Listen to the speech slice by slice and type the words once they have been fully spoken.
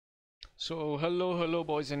So hello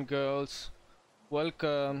boys and girls,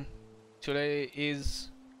 welcome. Today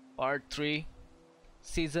is part 3,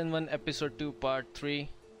 season 1 episode 2 part 3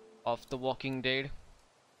 of The Walking Dead,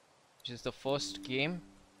 which is the first game,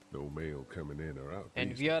 No mail coming in or out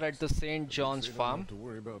and these we are days. at the St. John's They don't farm. have to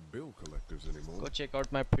worry about bill collectors anymore. Go check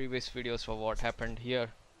out my previous videos for what happened here.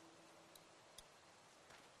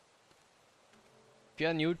 If you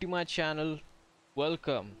are new to my channel,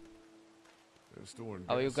 welcome. They're storing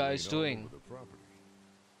How are you guys gasoline all doing? over the property.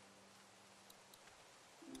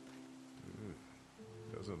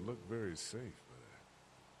 Doesn't look very safe, but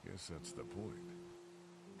I guess that's the point.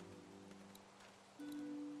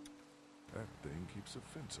 That thing keeps a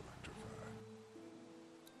fence electrified.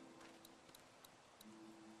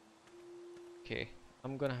 Okay,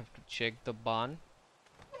 I'm gonna have to check the barn.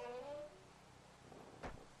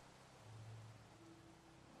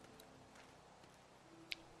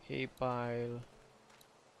 Hay pile,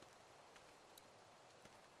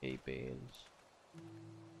 hay bales.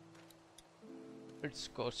 Let's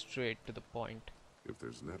go straight to the point. If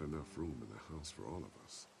there's not enough room in the house for all of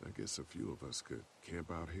us, I guess a few of us could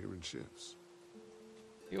camp out here in shifts.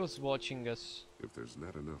 He was watching us. If there's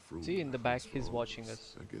not enough room See, in the back, house for he's all of watching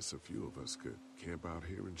us. I guess a few of us could camp out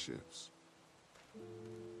here in shifts.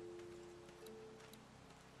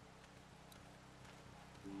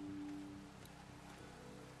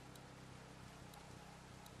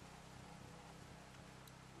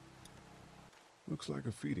 Looks like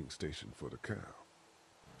a feeding station for the cow.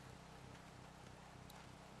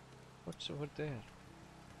 What's over there?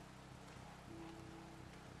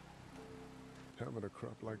 Having a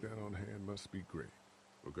crop like that on hand must be great.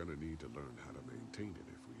 We're gonna need to learn how to maintain it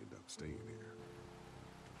if we end up staying here.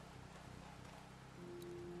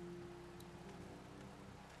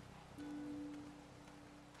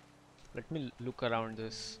 Let me look around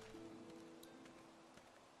this.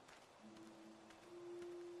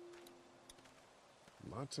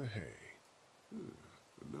 Lots of hay.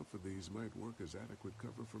 Enough of these might work as adequate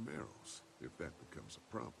cover from arrows, if that becomes a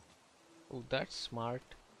problem. Oh, that's smart.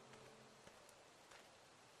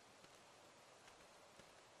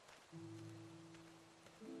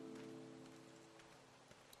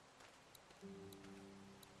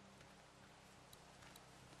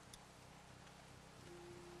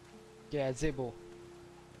 Gazebo.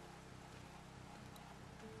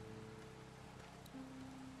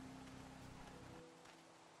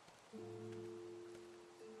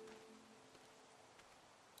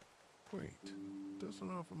 Wait,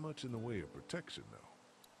 doesn't offer much in the way of protection, though.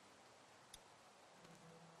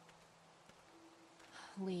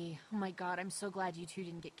 Lee, oh my god, I'm so glad you two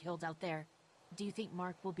didn't get killed out there. Do you think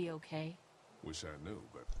Mark will be okay? Wish I knew,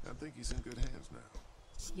 but I think he's in good hands now.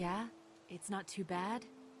 Yeah? It's not too bad?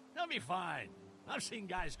 They'll be fine. I've seen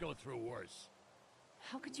guys go through worse.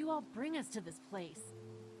 How could you all bring us to this place?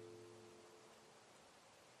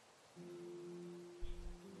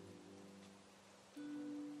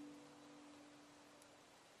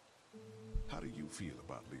 How do you feel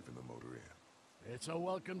about leaving the motor inn? It's a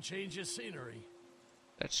welcome change of scenery.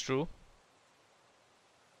 That's true.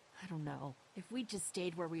 I don't know. If we'd just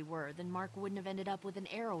stayed where we were, then Mark wouldn't have ended up with an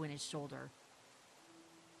arrow in his shoulder.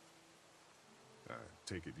 I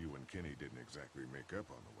take it you and Kenny didn't exactly make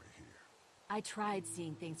up on the way here. I tried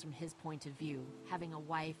seeing things from his point of view, having a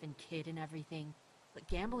wife and kid and everything, but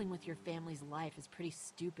gambling with your family's life is pretty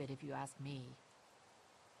stupid if you ask me.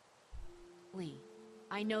 Lee,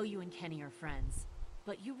 I know you and Kenny are friends,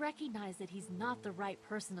 but you recognize that he's not the right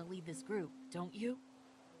person to lead this group, don't you?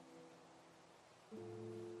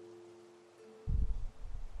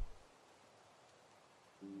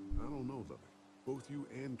 I don't know, Lovey. Both you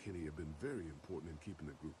and Kenny have been very important in keeping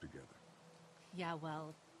the group together. Yeah,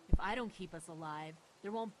 well, if I don't keep us alive,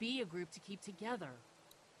 there won't be a group to keep together.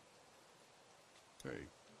 Hey.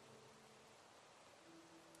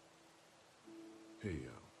 Hey,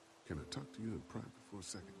 can I talk to you in private for a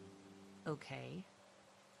second? Okay.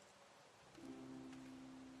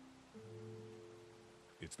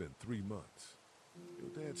 It's been 3 months. Your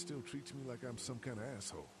dad still treats me like I'm some kind of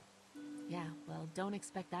asshole. Yeah, well, don't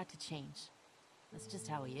expect that to change. That's just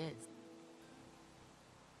how he is.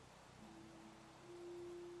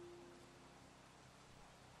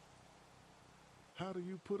 How do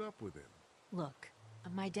you put up with him? Look,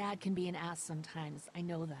 my dad can be an ass sometimes, I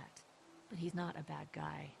know that. But he's not a bad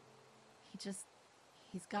guy.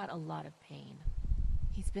 He's got a lot of pain.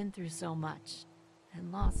 He's been through so much,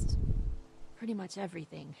 and lost pretty much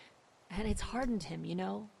everything. And it's hardened him, you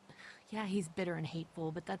know? Yeah, he's bitter and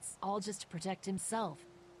hateful, but that's all just to protect himself.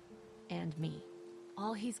 And me.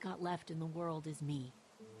 All he's got left in the world is me.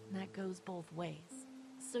 And that goes both ways.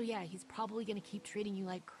 So yeah, he's probably gonna keep treating you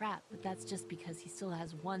like crap, but that's just because he still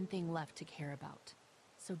has one thing left to care about.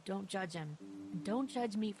 So don't judge him, and don't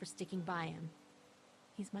judge me for sticking by him.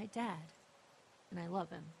 He's my dad, and I love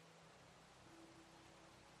him.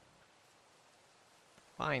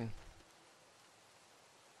 Fine.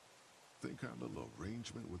 Think our little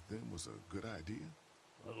arrangement with them was a good idea?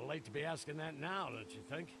 A little late to be asking that now, don't you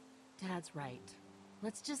think? Dad's right.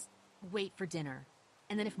 Let's just wait for dinner.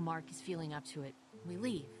 And then if Mark is feeling up to it, we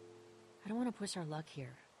leave. I don't want to push our luck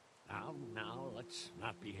here. Now, let's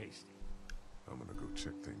not be hasty. I'm gonna go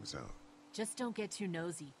check things out. Just don't get too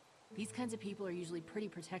nosy. These kinds of people are usually pretty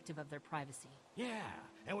protective of their privacy. Yeah,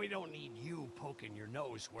 and we don't need you poking your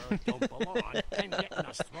nose where it don't belong and getting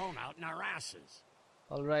us thrown out in our asses.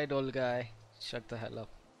 Alright, old guy. Shut the hell up.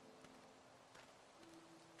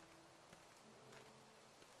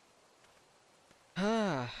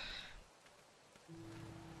 Ah.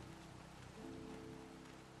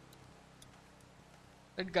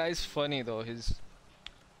 That guy's funny though. His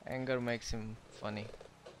anger makes him funny.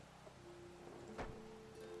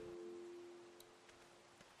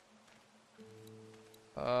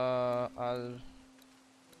 I'll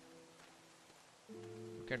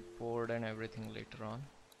get bored and everything later on.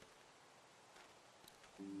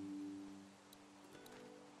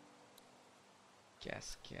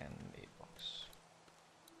 Gas can aid box.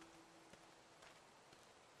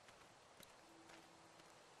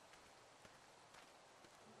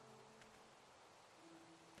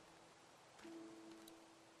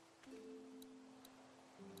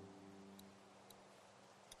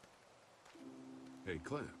 Hey,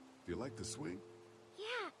 Clem, do you like the swing?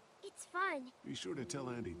 Yeah, it's fun. Be sure to tell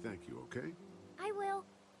Andy thank you, okay? I will.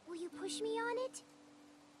 Will you push me on it?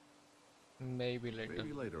 Maybe later.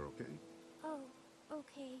 Maybe later, okay? Oh,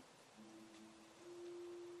 okay.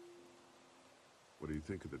 What do you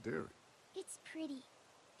think of the dairy? It's pretty.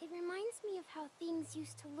 It reminds me of how things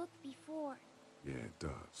used to look before. Yeah, it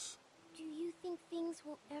does. Do you think things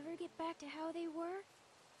will ever get back to how they were?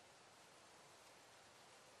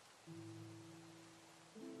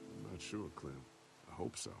 I'm not sure, Clem. I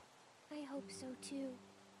hope so. I hope so too.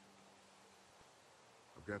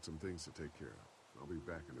 I've got some things to take care of. I'll be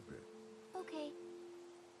back in a bit. Okay.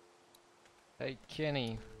 Hey,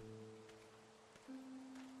 Kenny.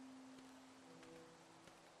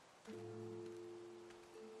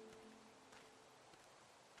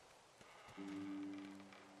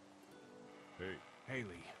 Hey,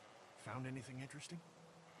 Haley, found anything interesting?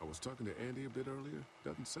 I was talking to Andy a bit earlier.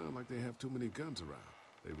 Doesn't sound like they have too many guns around.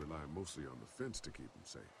 They rely mostly on the fence to keep them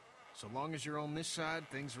safe. So long as you're on this side,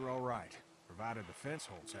 things are all right, provided the fence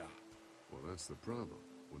holds out. Well, that's the problem.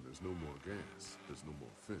 When there's no more gas, there's no more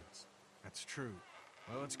fence. That's true.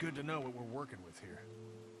 Well, it's good to know what we're working with here.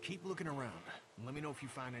 Keep looking around, and let me know if you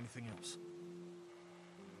find anything else.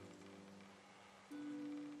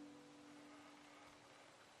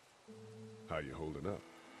 How you holding up?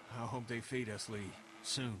 I hope they feed us, Lee.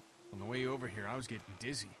 Soon. On the way over here, I was getting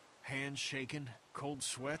dizzy. Hands shaking, cold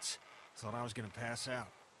sweats. Thought I was gonna pass out.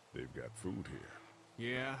 They've got food here.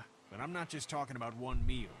 Yeah, but I'm not just talking about one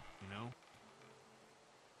meal, you know?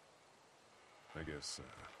 I guess,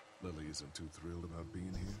 Lily isn't too thrilled about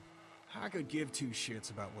being here. I could give two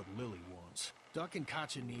shits about what Lily wants. Duck and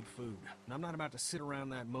Katja need food, and I'm not about to sit around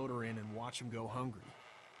that motor inn and watch them go hungry.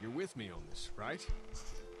 You're with me on this, right?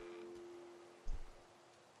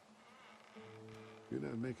 You're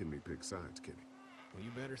not making me pick sides, Kenny. Well,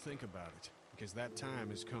 you better think about it, because that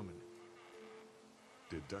time is coming.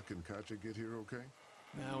 Did Duck and Katja get here okay?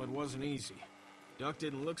 No, it wasn't easy. Duck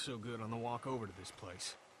didn't look so good on the walk over to this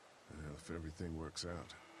place. Well, if everything works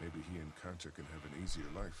out, maybe he and Katja can have an easier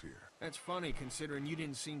life here. That's funny, considering you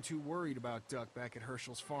didn't seem too worried about Duck back at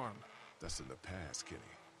Herschel's farm. That's in the past, Kenny.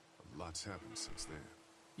 A lot's happened since then.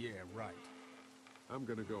 Yeah, right. I'm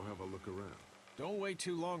gonna go have a look around. Don't wait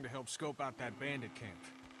too long to help scope out that bandit camp.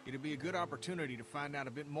 It'd be a good opportunity to find out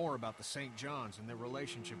a bit more about the St. John's and their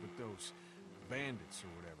relationship with those bandits or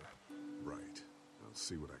whatever. Right. I'll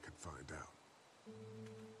see what I can find out.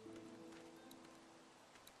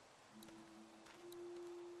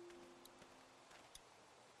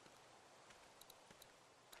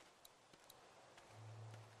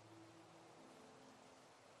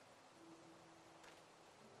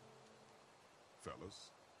 Fellas,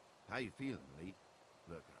 How you feeling, Lee?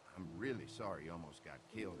 Look, I'm really sorry you almost got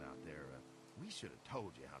killed out there. We should have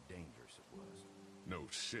told you how dangerous it was. no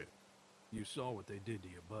shit. You saw what they did to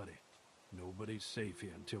your buddy. Nobody's safe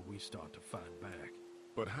here until we start to fight back.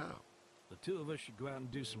 But how? The two of us should go out and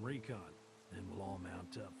do some recon. Then we'll all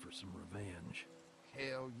mount up for some revenge.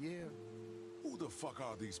 Hell yeah. Who the fuck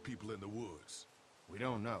are these people in the woods? We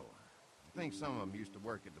don't know. think some of them used to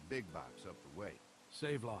work at the big box up the way.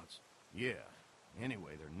 Save lots. Yeah.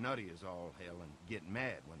 Anyway, they're nutty as all hell and get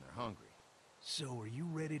mad when they're hungry. So are you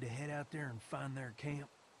ready to head out there and find their camp?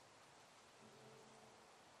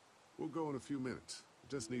 We'll go in a few minutes.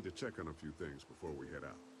 Just need to check on a few things before we head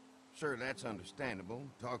out. Sure, that's understandable.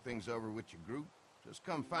 Talk things over with your group. Just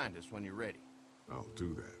come find us when you're ready. I'll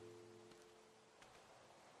do that.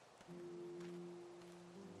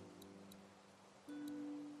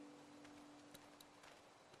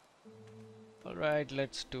 Alright,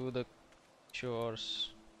 let's do the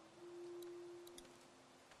chores.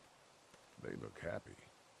 They look happy.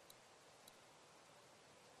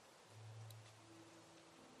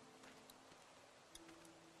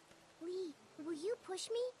 Lee, will you push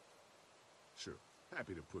me? Sure.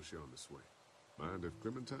 Happy to push you on the swing. Mind if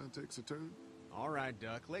Clementine takes a turn? All right,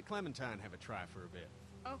 Duck. Let Clementine have a try for a bit.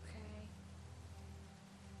 Okay.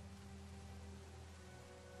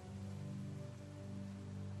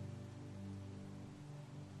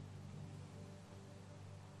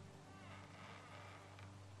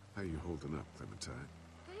 How you holding up, Clementine?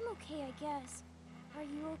 I'm okay, I guess. Are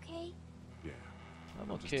you okay? Yeah. I'm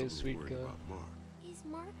just a okay, little sweet worried girl. about Mark. Is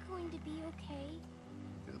Mark going to be okay?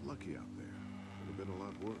 Got lucky out there. Could have been a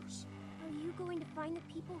lot worse. Are you going to find the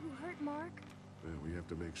people who hurt Mark? Well, we have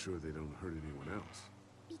to make sure they don't hurt anyone else.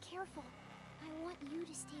 Be careful. I want you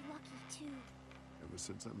to stay lucky, too. Ever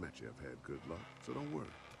since I met you, I've had good luck, so don't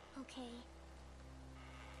worry. Okay.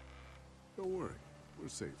 Don't worry. We're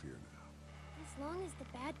safe here now. As long as the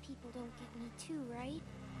bad people don't get me too, right?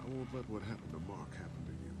 I won't let what happened to Mark happen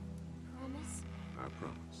to you. Promise? I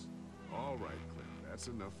promise. All right, Clem. That's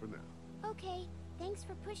enough for now. Okay. Thanks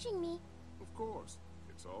for pushing me. Of course.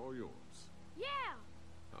 It's all yours. Yeah!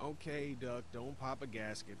 Okay, Duck. Don't pop a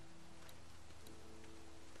gasket.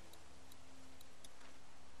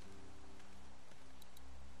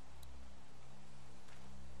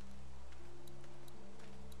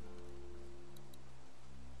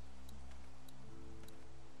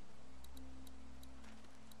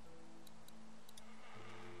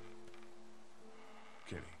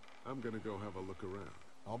 Kenny, I'm gonna go have a look around.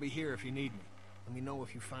 I'll be here if you need me. Let me know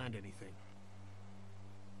if you find anything.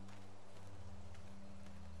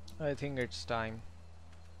 I think it's time.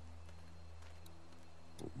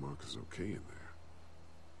 Hope Mark is okay in there.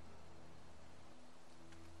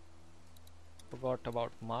 Forgot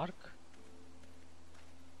about Mark.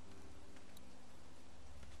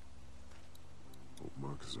 Hope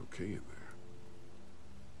Mark is okay in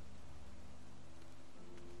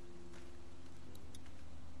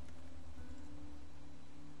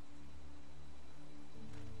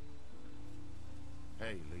there.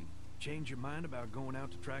 Hey, Lee. Change your mind about going out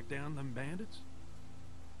to track down them bandits?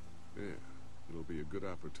 Yeah, it'll be a good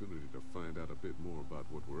opportunity to find out a bit more about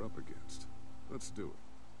what we're up against. Let's do it.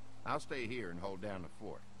 I'll stay here and hold down the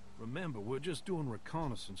fort. Remember, we're just doing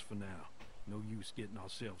reconnaissance for now. No use getting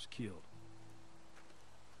ourselves killed.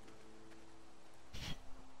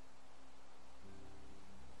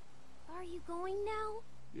 Are you going now?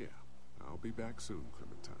 Yeah, I'll be back soon,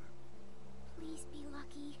 Clementine. Please be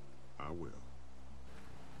lucky. I will.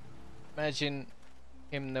 Imagine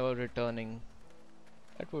him never returning.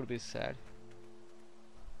 That would be sad.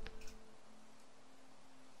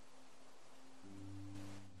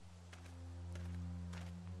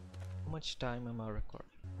 How much time am I recording?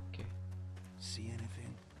 Okay. See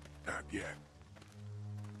anything? Not yet.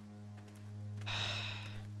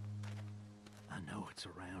 I know it's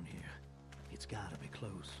around here. It's gotta be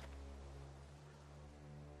close.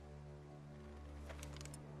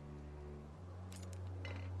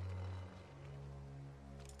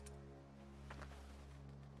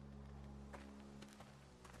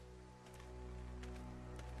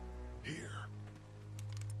 Here.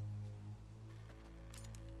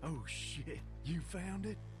 Oh shit, you found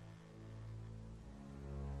it?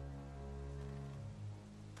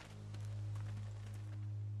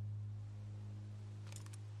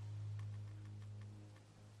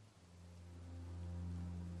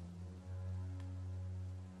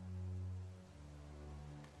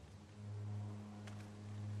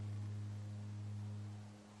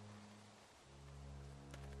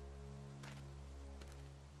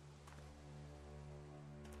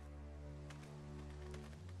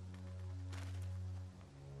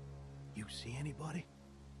 You see anybody?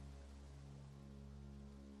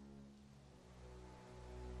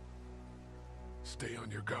 Stay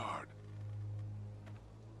on your guard.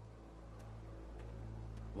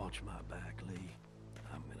 Watch my back, Lee.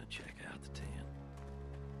 I'm gonna check out the tent.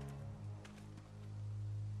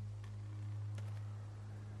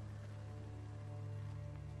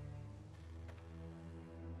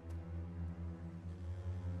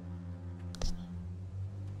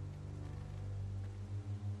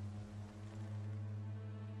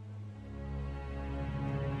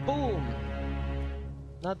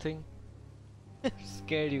 Nothing.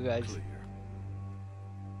 Scared you guys. Clear.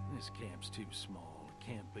 This camp's too small. It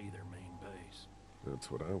can't be their main base.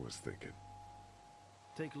 That's what I was thinking.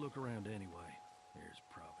 Take a look around anyway. There's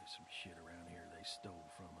probably some shit around here they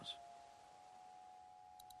stole from us.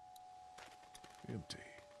 Empty.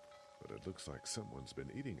 But it looks like someone's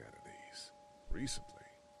been eating out of these recently.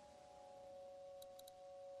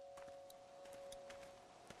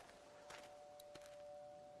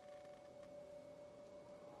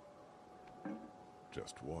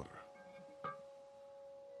 Just water.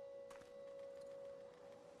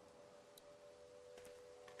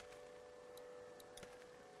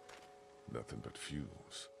 Nothing but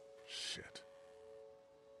fuels. Shit.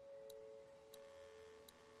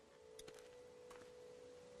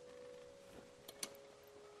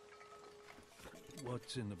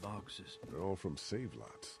 What's in the boxes? They're all from save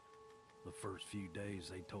lots. The first few days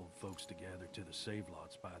they told folks to gather to the save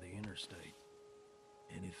lots by the interstate.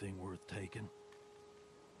 Anything worth taking?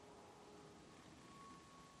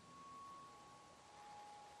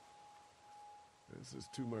 This is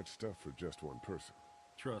too much stuff for just one person.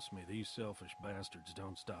 Trust me, these selfish bastards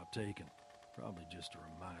don't stop taking. Probably just to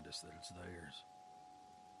remind us that it's theirs.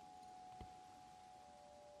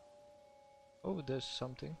 Oh, there's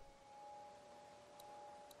something.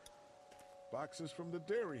 Boxes from the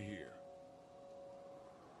dairy here.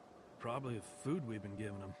 Probably the food we've been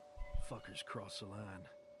giving them. Fuckers cross the line.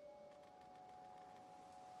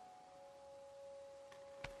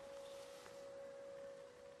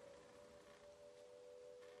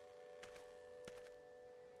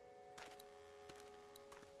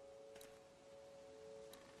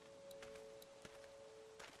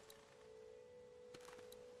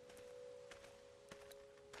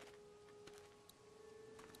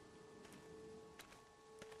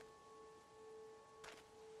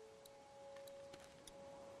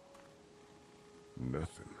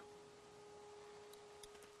 Nothing.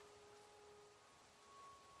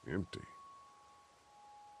 Empty.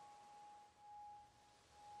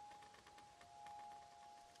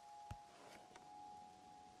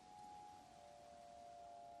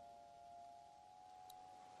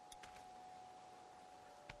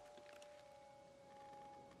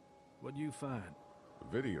 What'd you find?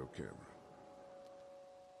 A video camera.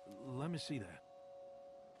 Let me see that.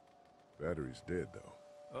 Battery's dead, though.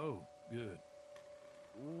 Oh, good.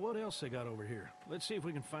 What else they got over here? Let's see if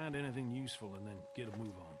we can find anything useful and then get a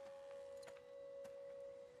move on.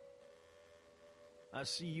 I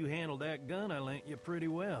see you handled that gun I lent you pretty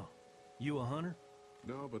well. You a hunter?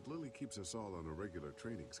 No, but Lily keeps us all on a regular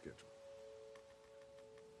training schedule.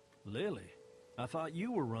 Lily? I thought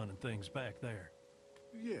you were running things back there.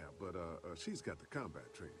 Yeah, but she's got the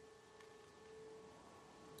combat training.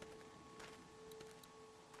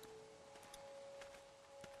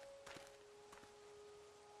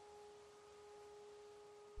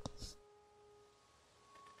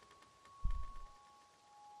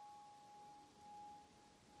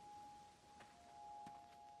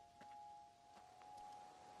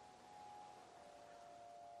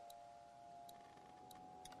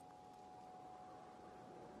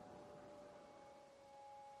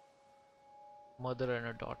 Mother and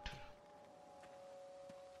a daughter.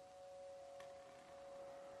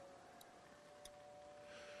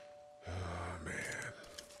 Oh, man.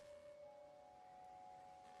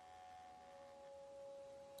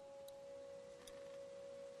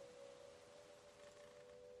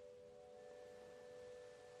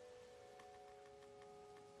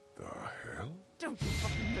 The hell? Don't you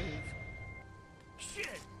fucking move. Shit!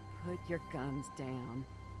 Put your guns down.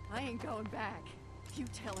 I ain't going back. You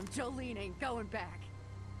tell him Jolene ain't going back.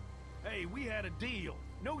 Hey, we had a deal.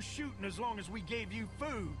 No shooting as long as we gave you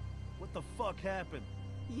food. What the fuck happened?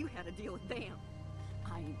 You had a deal with them.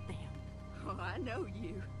 I ain't them. Oh, I know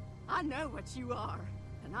you. I know what you are.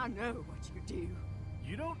 And I know what you do.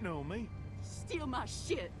 You don't know me. Steal my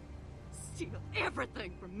shit. Steal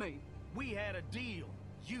everything from me. We had a deal.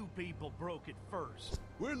 You people broke it first.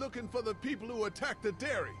 We're looking for the people who attacked the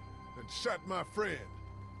dairy and shot my friend.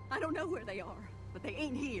 I don't know where they are, but they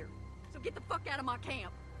ain't here. So get the fuck out of my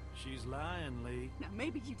camp. She's lying, Lee. Now,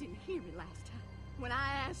 maybe you didn't hear me last time. When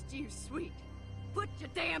I asked you, sweet, put your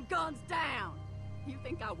damn guns down. You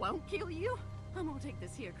think I won't kill you? I'm gonna take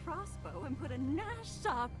this here crossbow and put a nice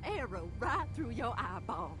sharp arrow right through your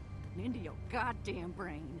eyeball and into your goddamn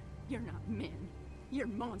brain. You're not men. You're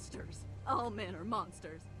monsters. All men are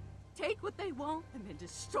monsters. Take what they want and then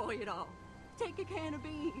destroy it all. Take a can of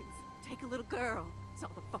beans. Take a little girl. It's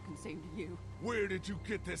all the fucking same to you. Where did you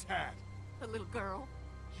get this hat? The little girl.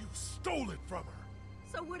 You stole it from her.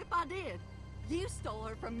 So what if I did? You stole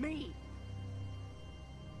her from me.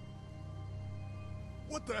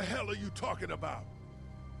 What the hell are you talking about?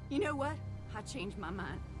 You know what? I changed my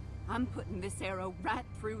mind. I'm putting this arrow right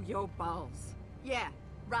through your balls. Yeah,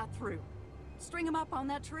 right through. String them up on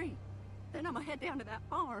that tree. Then I'm gonna head down to that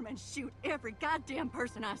farm and shoot every goddamn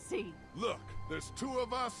person I see. Look, there's 2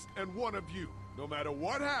 of us and 1 of you. No matter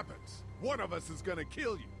what happens, 1 of us is gonna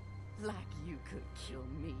kill you. Like you could kill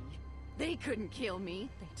me. They couldn't kill me.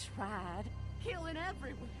 They tried. Killing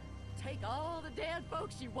everywhere. Take all the dead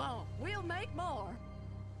folks you want. We'll make more.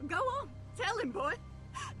 Go on. Tell him, boy.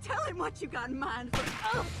 Tell him what you got in mind for...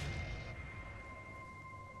 Oh!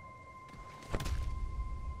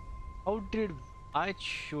 How did I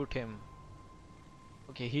shoot him?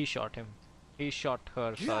 Okay, he shot him. He shot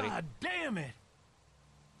her, sorry. God damn it!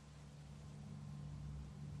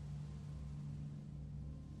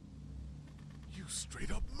 You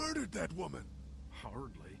straight up murdered that woman.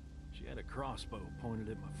 Hardly. She had a crossbow pointed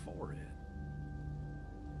at my forehead.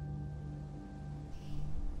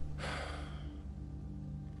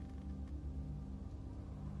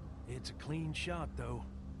 It's a clean shot, though.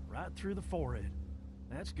 Right through the forehead.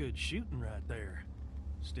 That's good shooting right there.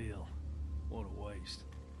 Still, what a waste.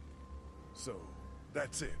 So,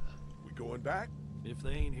 that's it. We going back? If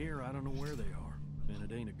they ain't here, I don't know where they are. And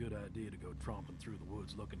it ain't a good idea to go tromping through the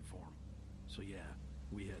woods looking for them. So yeah,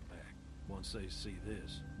 we head back. Once they see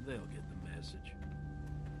this, they'll get the message.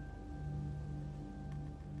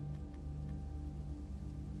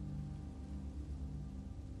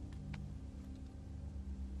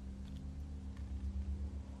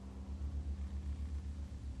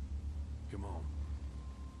 Come on.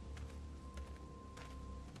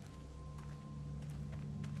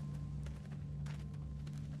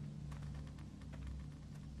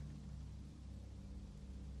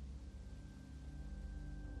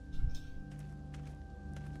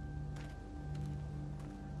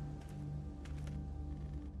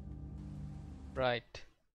 Right.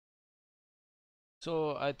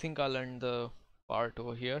 So I think I'll end the part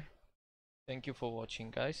over here. Thank you for watching,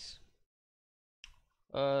 guys.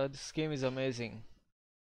 This game is amazing.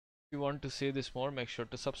 If you want to see this more, make sure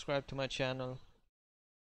to subscribe to my channel,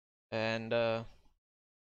 and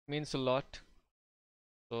means a lot.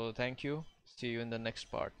 So thank you. See you in the next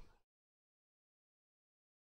part.